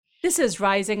This is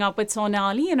Rising Up with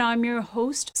Sonali, and I'm your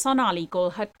host, Sonali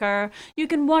Kolhatkar. You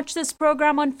can watch this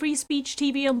program on Free Speech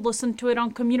TV and listen to it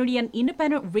on community and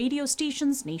independent radio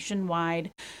stations nationwide.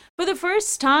 For the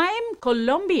first time,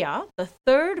 Colombia, the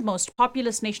third most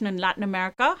populous nation in Latin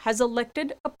America, has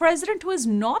elected a president who is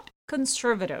not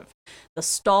conservative. The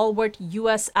stalwart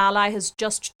U.S. ally has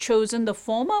just chosen the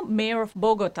former mayor of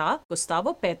Bogota,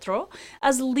 Gustavo Petro,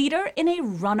 as leader in a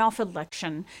runoff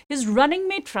election. His running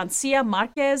mate, Francia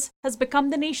Marquez, has become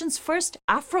the nation's first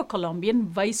Afro Colombian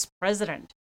vice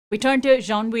president. We turn to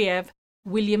Genevieve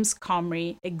Williams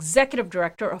Comrie, Executive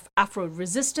Director of Afro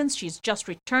Resistance. She's just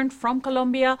returned from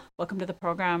Colombia. Welcome to the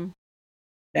program.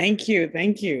 Thank you.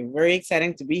 Thank you. Very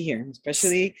exciting to be here,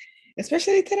 especially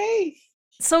today.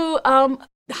 So,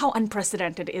 how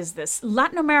unprecedented is this?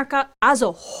 Latin America as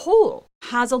a whole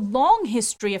has a long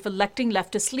history of electing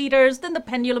leftist leaders, then the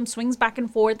pendulum swings back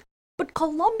and forth. But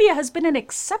Colombia has been an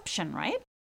exception, right?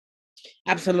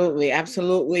 Absolutely.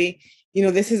 Absolutely.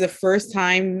 This is the first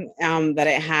time that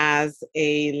it has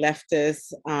a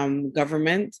leftist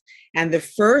government, and the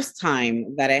first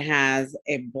time that it has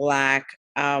a Black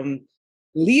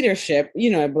leadership,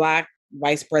 a Black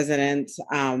vice president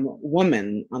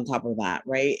woman on top of that,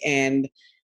 right? And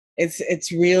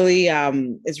it's really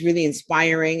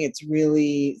inspiring. It's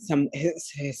really some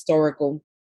historical.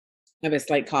 I have a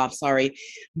slight cough, sorry.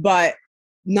 But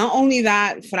not only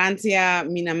that, Francia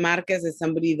Mina Marquez is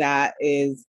somebody that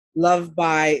is loved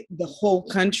by the whole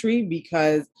country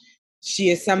because she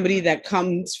is somebody that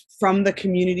comes from the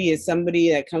community, is somebody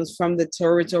that comes from the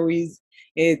territories.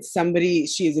 She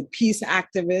is a peace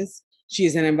activist. She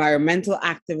is an environmental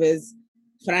activist.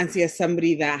 Francia is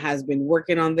somebody that has been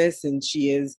working on this, and she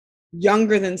is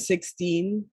younger than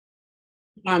 16.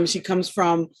 She comes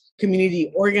from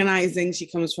community organizing. She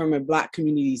comes from a Black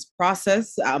communities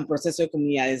process, Proceso de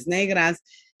Comunidades Negras.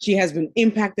 She has been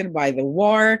impacted by the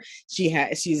war.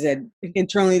 She's an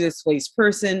internally displaced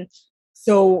person.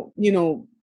 So, to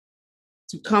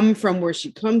come from where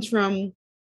she comes from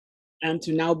and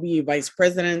to now be vice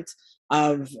president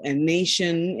of a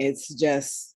nation,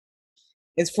 it's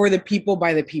for the people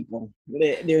by the people.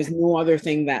 There's no other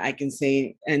thing that I can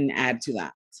say and add to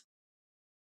that.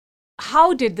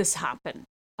 How did this happen?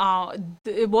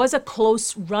 It was a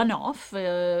close runoff.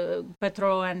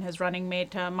 Petro and his running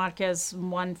mate Marquez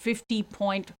won 50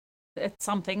 point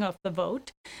something of the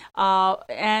vote. Not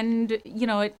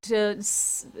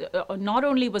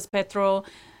only was Petro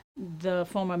the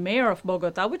former mayor of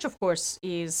Bogota, which of course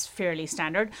is fairly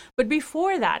standard. But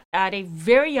before that, at a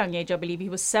very young age, I believe he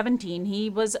was 17, he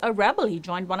was a rebel. He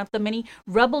joined one of the many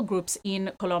rebel groups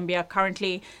in Colombia.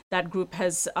 Currently, that group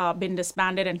has been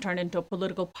disbanded and turned into a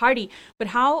political party. But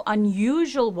how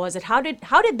unusual was it? How did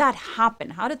that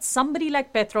happen? How did somebody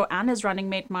like Petro and his running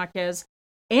mate Marquez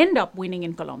end up winning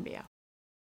in Colombia?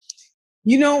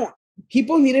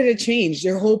 People needed a change.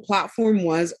 Their whole platform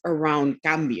was around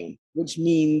cambio, which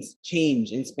means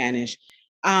change in Spanish.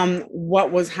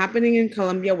 What was happening in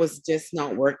Colombia was just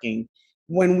not working.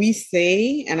 When we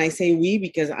say, and I say we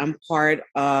because I'm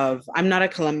not a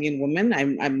Colombian woman.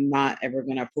 I'm not ever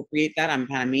going to appropriate that. I'm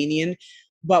Panamanian.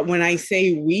 But when I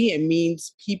say we, it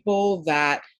means people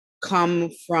that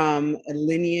come from a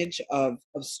lineage of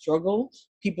struggle,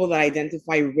 people that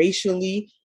identify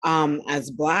racially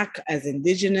as Black, as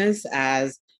Indigenous,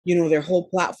 their whole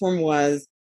platform was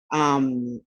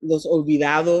los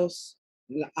olvidados,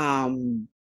 um,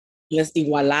 las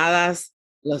igualadas,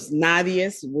 los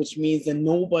nadies, which means the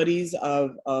nobodies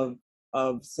of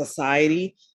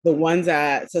society, the ones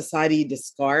that society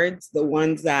discards, the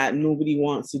ones that nobody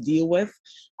wants to deal with.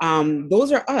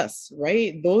 Those are us,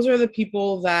 right? Those are the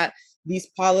people that these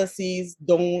policies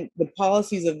the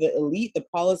policies of the elite, the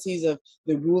policies of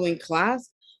the ruling class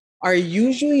are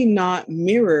usually not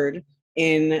mirrored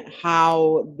in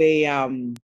how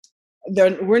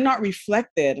we're not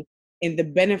reflected in the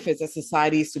benefits that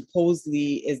society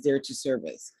supposedly is there to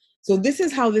service. So this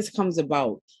is how this comes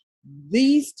about.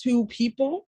 These two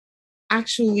people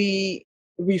actually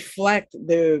reflect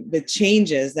the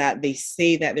changes that they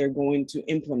say that they're going to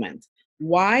implement.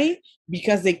 Why?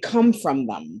 Because they come from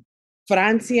them.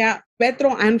 Francia,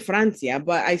 Petro and Francia,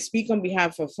 but I speak on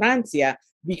behalf of Francia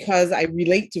because I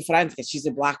relate to Francia. She's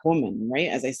a Black woman, right?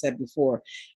 As I said before.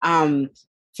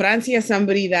 Francia is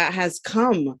somebody that has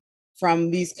come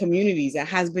from these communities, that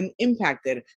has been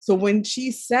impacted. So when she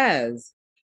says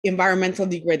environmental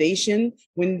degradation,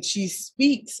 when she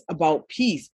speaks about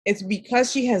peace, it's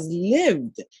because she has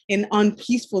lived in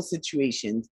unpeaceful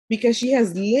situations, because she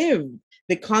has lived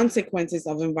the consequences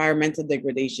of environmental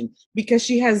degradation, because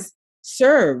she has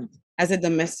served as a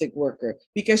domestic worker,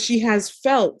 because she has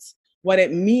felt what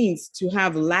it means to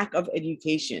have lack of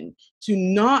education, to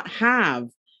not have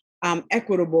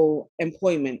equitable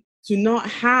employment, to not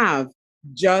have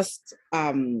just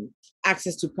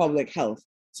access to public health.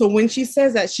 So when she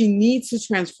says that she needs to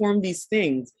transform these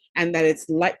things and that it's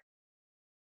like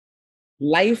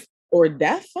life or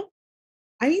death,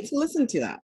 I need to listen to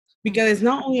that, because it's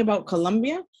not only about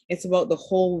Colombia, it's about the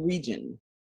whole region.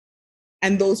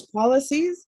 And those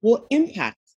policies will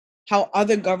impact how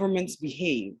other governments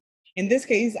behave. In this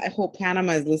case, I hope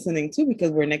Panama is listening too,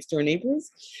 because we're next door neighbors.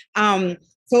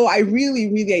 So I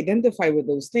really, really identify with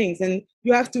those things. And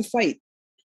you have to fight.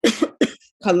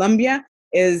 Colombia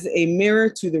is a mirror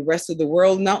to the rest of the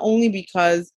world, not only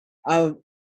because of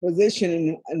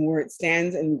position and where it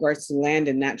stands in regards to land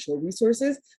and natural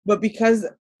resources, but because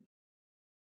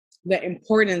the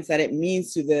importance that it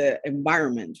means to the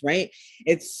environment, right?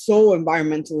 It's so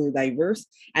environmentally diverse,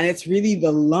 and it's really the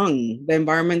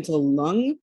environmental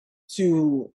lung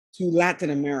to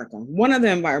Latin America. One of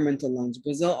the environmental lungs.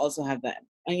 Brazil also have that,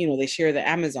 and they share the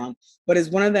Amazon, but it's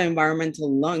one of the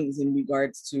environmental lungs in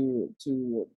regards to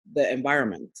the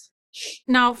environment.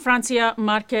 Now, Francia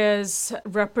Marquez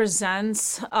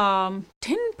represents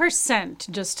 10%,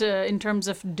 just in terms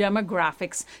of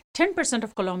demographics. 10%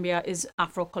 of Colombia is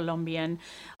Afro-Colombian.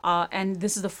 And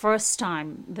this is the first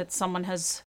time that someone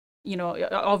has,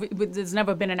 there's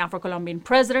never been an Afro-Colombian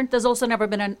president. There's also never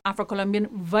been an Afro-Colombian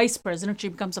vice president. She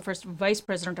becomes the first vice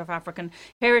president of African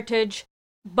heritage.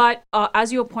 But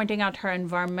as you were pointing out, her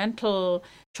environmental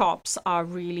chops are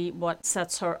really what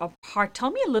sets her apart.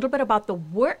 Tell me a little bit about the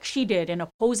work she did in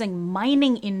opposing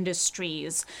mining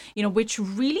industries, which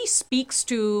really speaks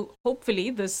to, hopefully,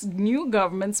 this new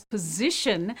government's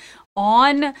position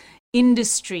on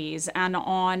industries and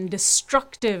on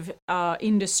destructive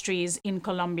industries in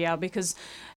Colombia, because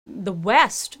the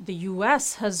West, the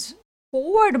US, has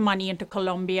poured money into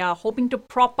Colombia, hoping to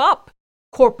prop up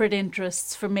corporate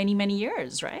interests for many, many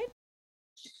years, right?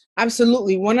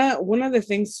 Absolutely. One of the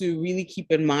things to really keep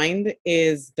in mind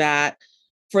is that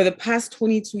for the past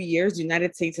 22 years, the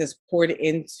United States has poured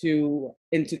into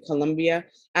Colombia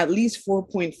at least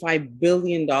 $4.5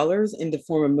 billion in the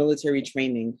form of military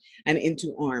training and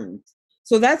into arms.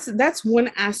 So that's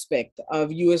one aspect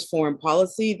of US foreign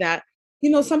policy that,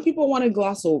 some people want to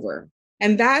gloss over.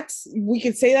 And we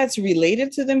could say that's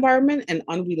related to the environment and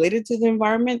unrelated to the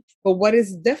environment. But what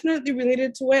is definitely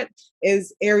related to it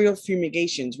is aerial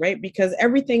fumigations, right? Because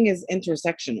everything is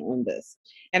intersectional in this.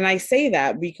 And I say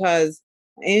that because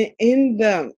in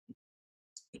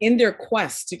their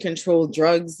quest to control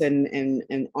drugs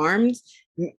and arms,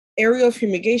 aerial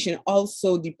fumigation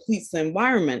also depletes the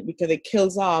environment because it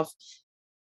kills off,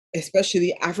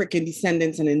 especially African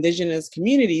descendants and indigenous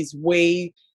communities,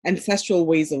 ancestral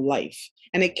ways of life.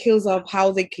 And it kills off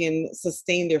how they can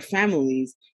sustain their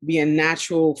families via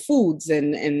natural foods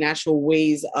and natural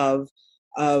ways of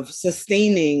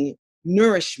sustaining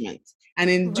nourishment. And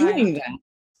in doing that,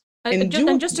 and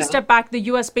just to step back, the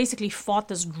US basically fought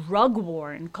this drug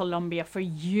war in Colombia for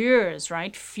years,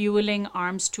 right? Fueling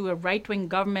arms to a right-wing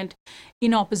government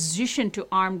in opposition to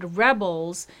armed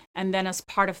rebels. And then as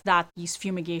part of that, these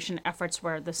fumigation efforts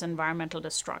were this environmental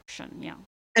destruction. Yeah.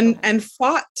 And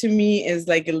fought to me is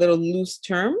like a little loose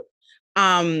term.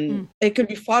 It could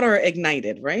be fought or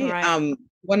ignited, right?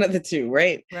 One of the two,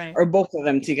 right? Or both of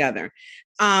them together.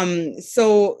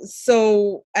 So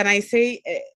and I say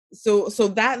so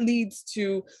that leads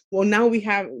to, well,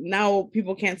 now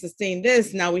people can't sustain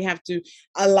this. Now we have to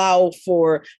allow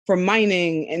for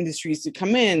mining industries to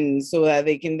come in so that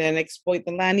they can then exploit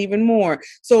the land even more.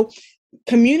 So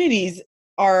communities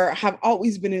have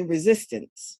always been in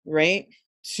resistance, right,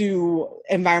 to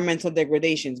environmental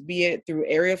degradations, be it through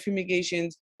aerial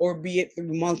fumigations or be it through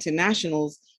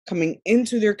multinationals coming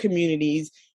into their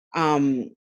communities,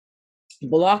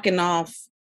 blocking off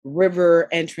river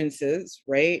entrances,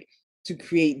 right, to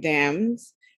create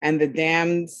dams, and the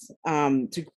dams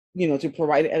to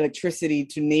provide electricity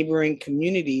to neighboring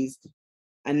communities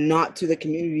and not to the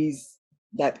communities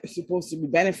that are supposed to be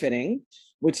benefiting,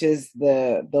 which is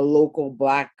the local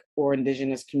Black or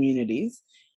indigenous communities,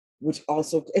 which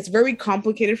also, it's very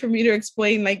complicated for me to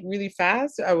explain like really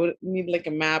fast. I would need like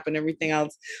a map and everything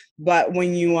else. But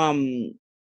when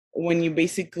you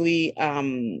basically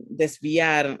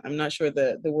desviar, I'm not sure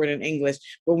the word in English,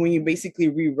 but when you basically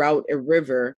reroute a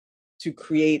river to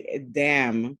create a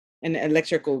dam, an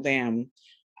electrical dam,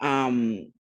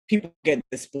 people get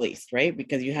displaced, right?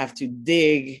 Because you have to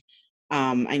dig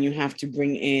and you have to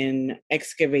bring in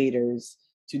excavators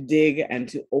to dig and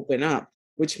to open up,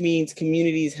 which means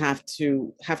communities have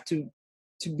to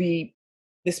be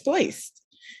displaced.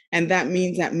 And that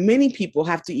means that many people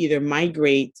have to either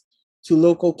migrate to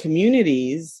local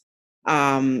communities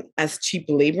as cheap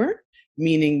labor,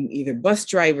 meaning either bus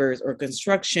drivers or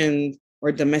construction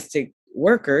or domestic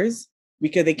workers,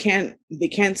 because they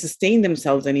can't sustain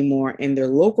themselves anymore in their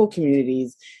local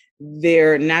communities.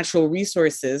 Their natural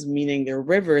resources, meaning their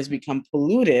rivers, become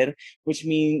polluted, which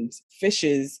means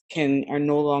fishes are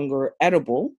no longer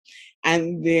edible,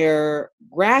 and their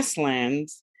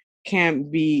grasslands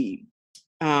can't be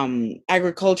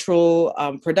agricultural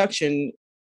production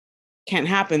can't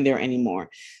happen there anymore.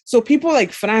 So people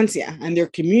like Francia and their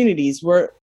communities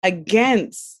were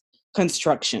against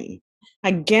construction,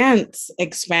 against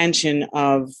expansion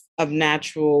of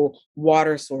natural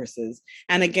water sources,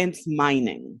 and against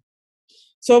mining.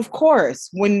 So, of course,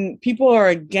 when people are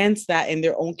against that in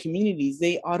their own communities,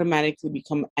 they automatically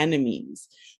become enemies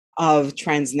of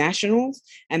transnationals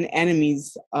and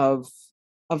enemies of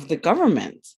the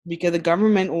government, because the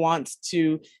government wants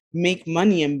to make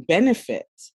money and benefit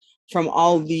from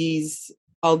all these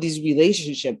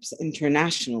relationships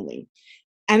internationally.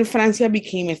 And Francia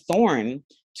became a thorn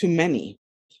to many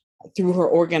through her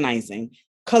organizing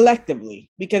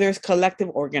collectively, because there's collective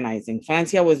organizing.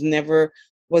 Francia was never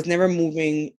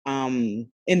moving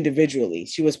individually.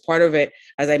 She was part of it,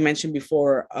 as I mentioned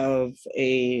before, of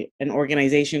an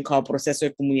organization called Proceso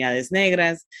de Comunidades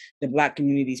Negras, the Black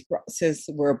Communities Process,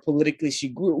 where politically she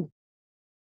grew.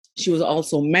 She was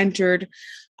also mentored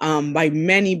by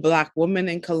many Black women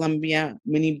in Colombia,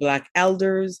 many Black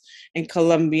elders in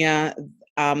Colombia.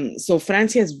 So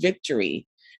Francia's victory,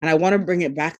 and I want to bring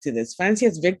it back to this,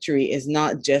 Francia's victory is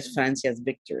not just Francia's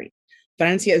victory.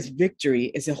 Francia's victory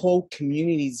is a whole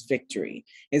community's victory,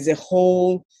 is a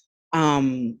whole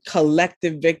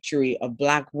collective victory of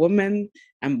Black women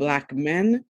and Black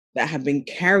men that have been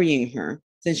carrying her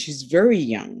since she's very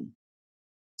young.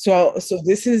 So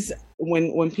this is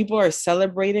when people are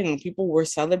celebrating, when people were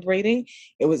celebrating,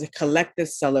 it was a collective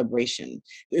celebration.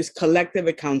 There's collective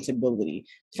accountability.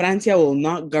 Francia will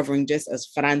not govern just as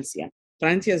Francia.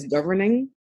 Francia is governing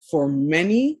for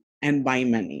many and by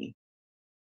many.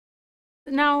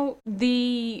 Now,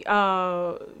 the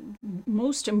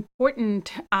most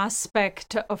important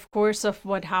aspect, of course, of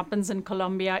what happens in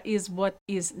Colombia is what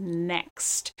is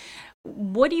next.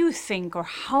 What do you think, or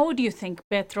how do you think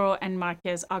Petro and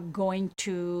Marquez are going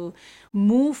to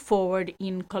move forward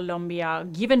in Colombia,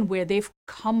 given where they've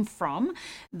come from?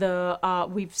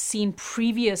 We've seen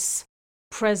previous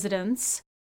presidents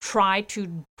try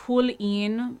to pull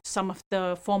in some of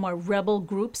the former rebel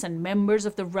groups and members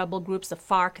of the rebel groups, the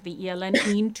FARC, the ELN,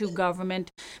 into government,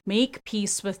 make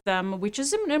peace with them, which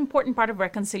is an important part of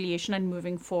reconciliation and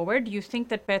moving forward. Do you think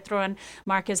that Petro and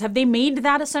Marquez, have they made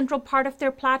that a central part of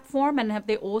their platform? And have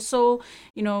they also,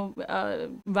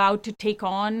 vowed to take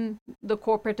on the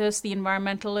corporatists, the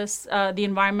environmentalists, the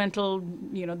environmental,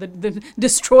 the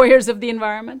destroyers of the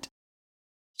environment?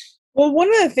 Well, one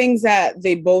of the things that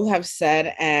they both have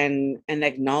said and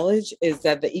acknowledged is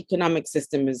that the economic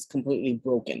system is completely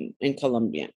broken in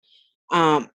Colombia.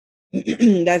 Um,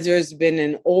 that there's been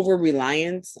an over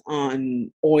reliance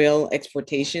on oil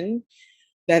exportation,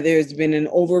 that there's been an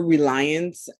over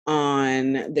reliance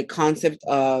on the concept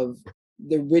of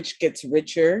the rich gets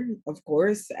richer, of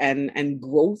course, and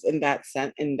growth in that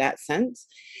sense,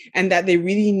 and that they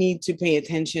really need to pay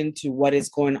attention to what is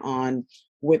going on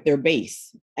with their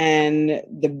base. And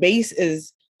the base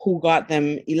is who got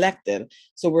them elected.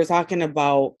 So we're talking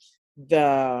about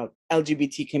the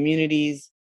LGBT communities,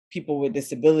 people with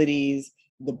disabilities,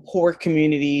 the poor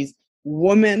communities,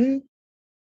 women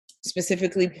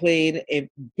specifically played a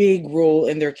big role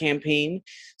in their campaign.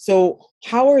 So,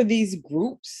 how are these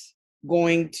groups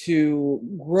going to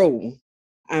grow?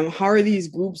 How are these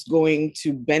groups going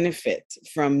to benefit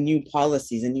from new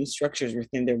policies and new structures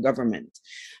within their government?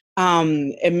 A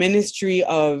ministry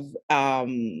of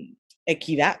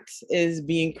equidad is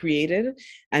being created,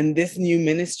 and this new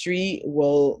ministry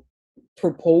will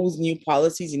propose new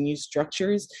policies and new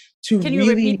structures to Can you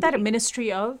really repeat that? A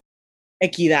ministry of?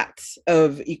 equidad,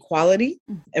 of equality,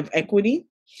 of equity,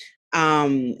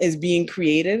 is being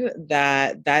created.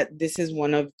 That this is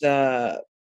one of the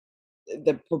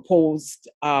proposed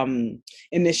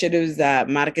initiatives that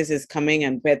Marquez is coming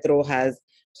and Petro has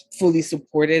fully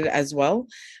supported as well.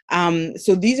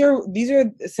 So these are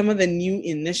some of the new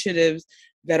initiatives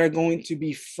that are going to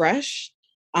be fresh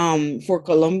for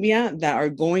Colombia, that are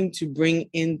going to bring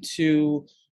into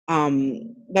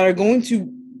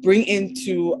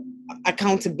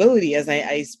accountability, as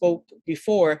I spoke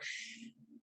before.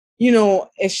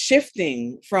 Is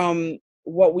shifting from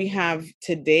what we have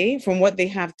today, from what they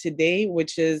have today,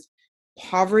 which is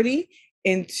poverty,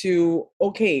 into,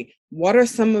 okay, what are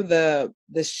some of the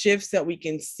shifts that we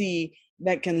can see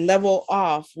that can level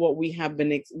off what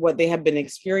they have been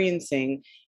experiencing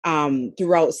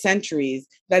throughout centuries,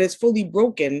 that is fully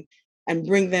broken, and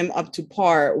bring them up to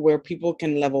par where people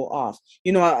can level off.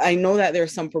 I know that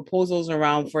there's some proposals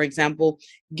around, for example,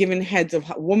 giving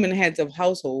women heads of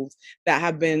households that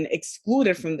have been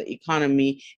excluded from the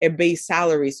economy a base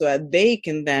salary so that they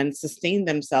can then sustain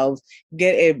themselves,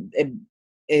 get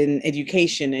an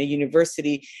education, a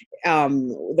university.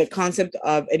 The concept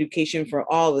of education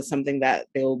for all is something that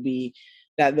they'll be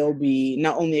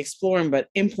not only exploring but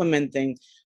implementing.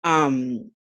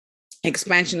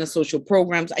 Expansion of social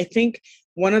programs. I think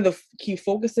one of the key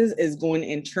focuses is going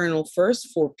internal first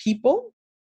for people,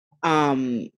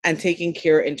 and taking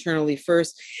care internally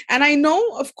first. And I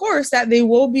know, of course, that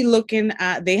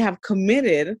they have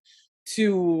committed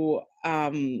to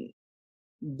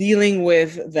dealing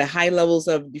with the high levels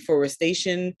of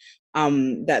deforestation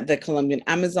that the Colombian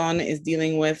Amazon is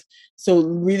dealing with. So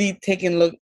really taking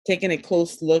a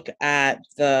close look at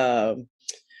the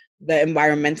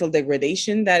environmental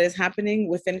degradation that is happening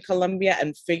within Colombia,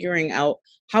 and figuring out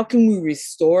how can we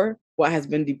restore what has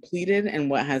been depleted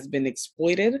and what has been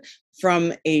exploited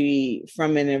from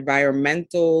an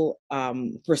environmental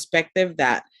perspective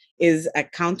that is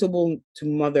accountable to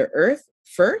Mother Earth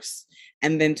first,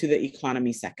 and then to the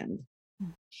economy second.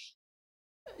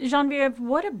 Genevieve,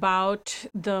 what about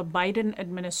the Biden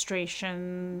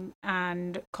administration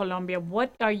and Colombia?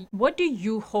 What do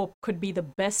you hope could be the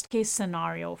best case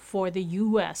scenario for the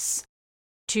US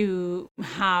to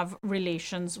have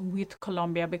relations with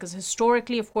Colombia? Because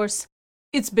historically, of course,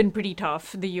 it's been pretty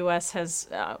tough. The US has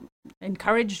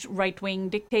encouraged right wing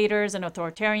dictators and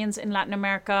authoritarians in Latin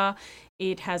America.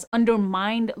 It has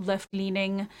undermined left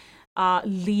leaning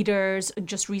leaders.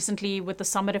 Just recently, with the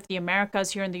Summit of the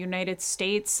Americas here in the United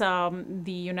States,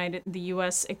 the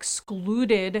U.S.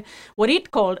 excluded what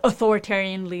it called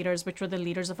authoritarian leaders, which were the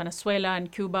leaders of Venezuela and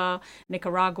Cuba,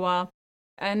 Nicaragua.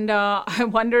 And I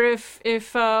wonder if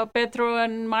Petro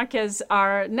and Marquez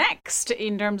are next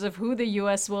in terms of who the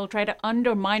U.S. will try to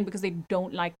undermine because they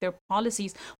don't like their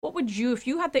policies. What would you, if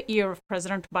you had the ear of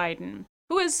President Biden,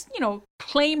 who has,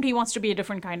 claimed he wants to be a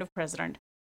different kind of president,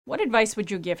 what advice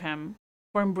would you give him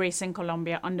for embracing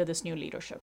Colombia under this new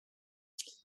leadership?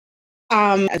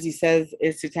 As he says,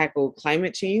 is to tackle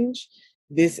climate change.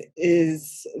 This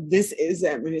is the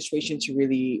administration to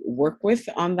really work with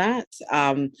on that,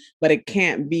 but it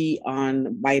can't be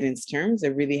on Biden's terms.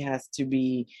 It really has to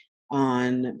be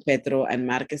on Petro and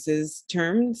Marquez's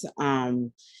terms.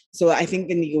 So I think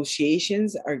the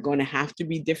negotiations are going to have to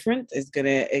be different.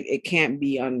 It can't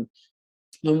be on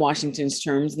Washington's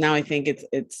terms. Now I think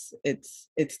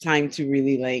it's time to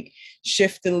really like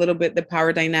shift a little bit the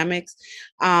power dynamics.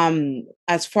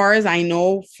 As far as I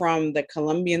know from the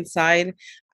Colombian side,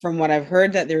 from what I've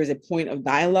heard, that there is a point of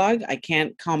dialogue. I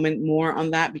can't comment more on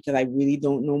that because I really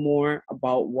don't know more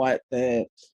about what they're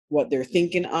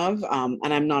thinking of.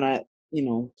 And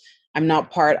I'm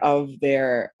not part of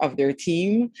their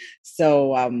team,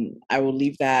 so I will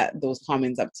leave those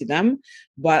comments up to them.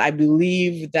 But I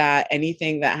believe that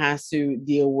anything that has to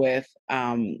deal with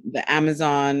the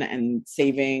Amazon and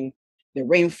saving the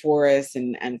rainforest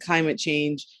and climate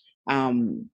change,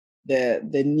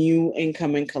 the new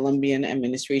incoming Colombian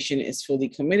administration is fully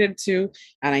committed to,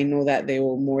 and I know that they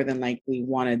will more than likely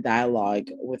want a dialogue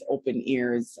with open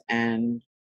ears and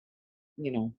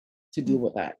to deal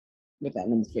with that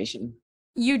administration.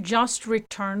 You just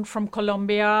returned from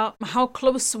Colombia. How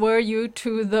close were you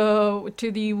to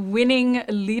the winning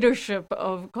leadership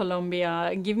of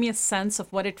Colombia? Give me a sense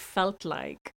of what it felt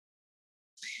like.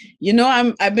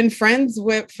 I've been friends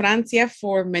with Francia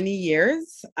for many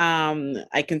years.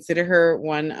 I consider her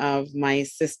one of my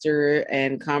sister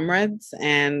and comrades,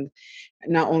 and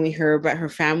not only her but her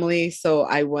family. So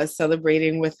I was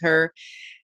celebrating with her.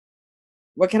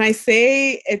 What can I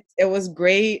say? It was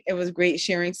great. It was great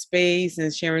sharing space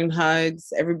and sharing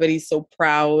hugs. Everybody's so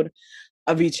proud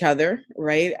of each other,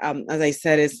 right? As I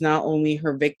said, it's not only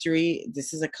her victory.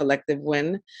 This is a collective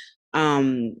win.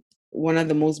 One of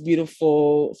the most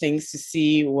beautiful things to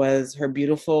see was her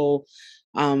beautiful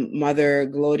mother,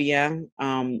 Gloria,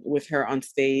 with her on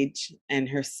stage, and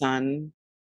her son,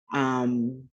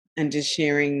 and just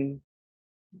sharing,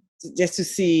 just to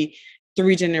see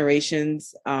 3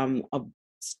 generations of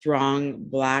strong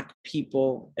Black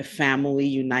people, a family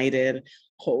united,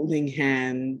 holding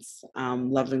hands,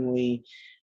 lovingly,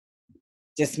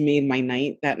 just made my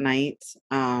night that night.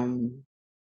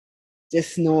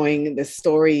 Just knowing the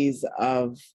stories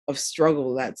of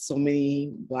struggle that so many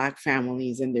Black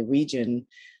families in the region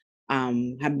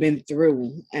have been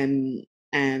through, and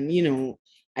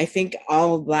I think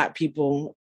all Black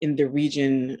people in the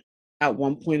region at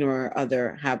one point or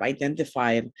other have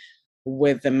identified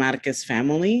with the Marquez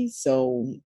family.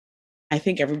 So I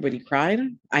think everybody cried.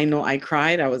 I know I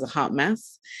cried. I was a hot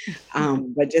mess.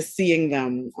 But just seeing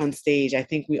them on stage, I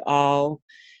think we all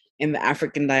in the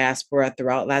African diaspora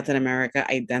throughout Latin America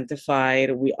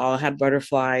identified. We all had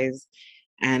butterflies,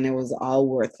 and it was all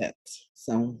worth it.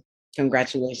 So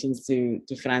congratulations to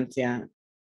Francia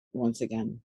once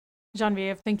again.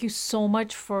 Genevieve, thank you so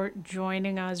much for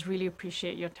joining us. Really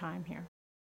appreciate your time here.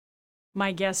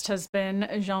 My guest has been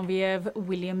Genevieve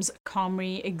Williams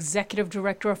Comrie, Executive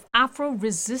Director of Afro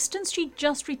Resistance. She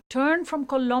just returned from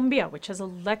Colombia, which has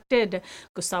elected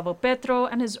Gustavo Petro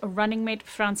and his running mate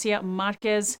Francia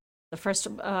Marquez, the first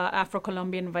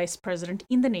Afro-Colombian vice president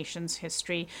in the nation's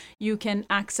history. You can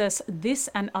access this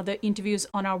and other interviews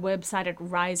on our website at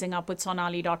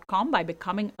risingupwithsonali.com by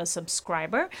becoming a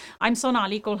subscriber. I'm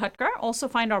Sonali Kolhatkar. Also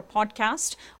find our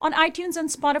podcast on iTunes and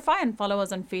Spotify, and follow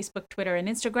us on Facebook, Twitter, and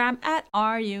Instagram at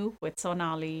RU with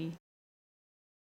Sonali.